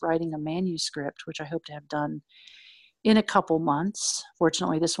process of writing a manuscript, which I hope to have done in a couple months.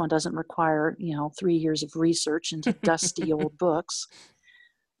 Fortunately, this one doesn't require, 3 years of research into dusty old books.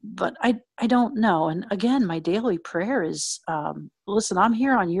 But I don't know. And again, my daily prayer is, listen, I'm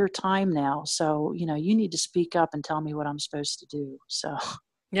here on your time now. So, you need to speak up and tell me what I'm supposed to do. So.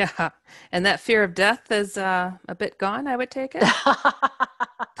 Yeah. And that fear of death is a bit gone, I would take it.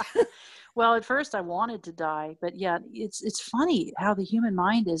 Well, at first I wanted to die, but yeah, it's funny how the human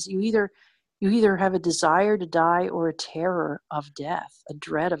mind is. You either have a desire to die or a terror of death, a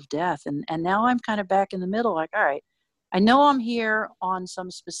dread of death. And now I'm kind of back in the middle, like, all right, I know I'm here on some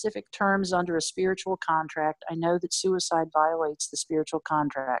specific terms under a spiritual contract. I know that suicide violates the spiritual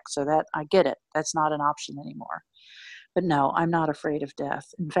contract, so that I get it. That's not an option anymore. But no, I'm not afraid of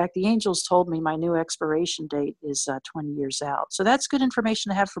death. In fact, the angels told me my new expiration date is 20 years out. So that's good information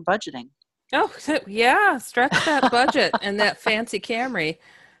to have for budgeting. Oh, yeah. Stretch that budget, and that fancy Camry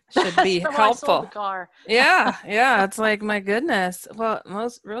should be so helpful. I sold the car. Yeah. It's like, my goodness. Well,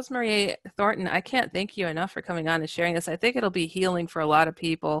 Rosemary Thornton, I can't thank you enough for coming on and sharing this. I think it'll be healing for a lot of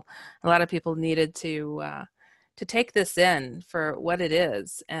people. A lot of people needed to take this in for what it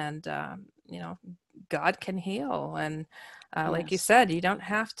is. And, God can heal. And like you said, you don't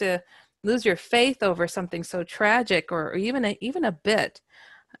have to lose your faith over something so tragic or even a bit.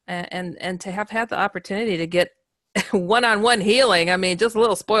 And to have had the opportunity to get one-on-one healing. I mean, just a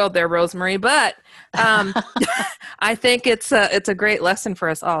little spoiled there, Rosemary, but I think it's a great lesson for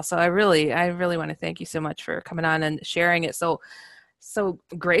us all. So I really want to thank you so much for coming on and sharing it so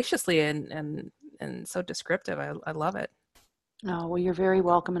graciously and so descriptive. I love it. Oh, well, you're very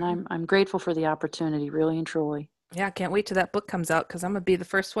welcome, and I'm grateful for the opportunity, really and truly. Yeah, I can't wait till that book comes out, because I'm gonna be the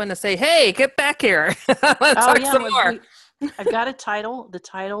first one to say, "Hey, get back here! Let's talk some more." I've got a title. The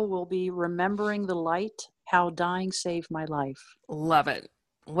title will be "Remembering the Light: How Dying Saved My Life." Love it.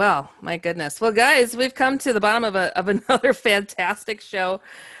 Well, my goodness. Well, guys, we've come to the bottom of another fantastic show.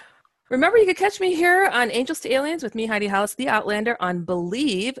 Remember, you can catch me here on Angels to Aliens with me, Heidi Hollis, the Outlander, on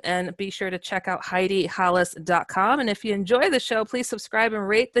Believe. And be sure to check out HeidiHollis.com. And if you enjoy the show, please subscribe and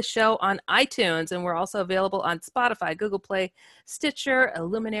rate the show on iTunes. And we're also available on Spotify, Google Play, Stitcher,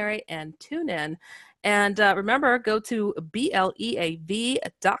 Illuminary, and TuneIn. And remember, go to BLEAV.com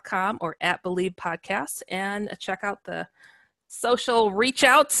or at Believe Podcasts and check out the social reach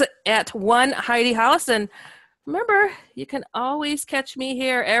outs at One Heidi Hollis. And remember, you can always catch me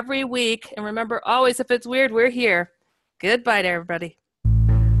here every week. And remember, always, if it's weird, we're here. Goodbye to everybody.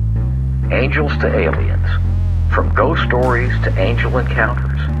 Angels to Aliens. From ghost stories to angel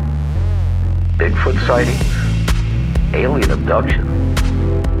encounters. Bigfoot sightings. Alien abduction.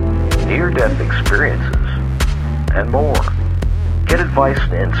 Near-death experiences. And more. Get advice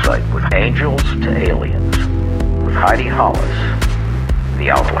and insight with Angels to Aliens. With Heidi Hollis, the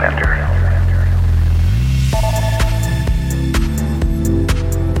Outlander.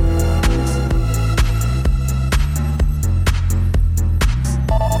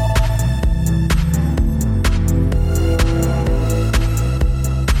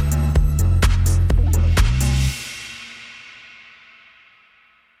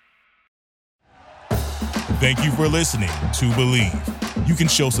 Thank you for listening to Believe. You can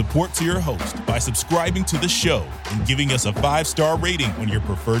show support to your host by subscribing to the show and giving us a 5-star rating on your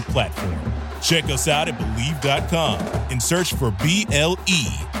preferred platform. Check us out at Believe.com and search for BLEAV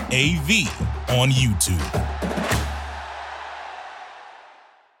on YouTube.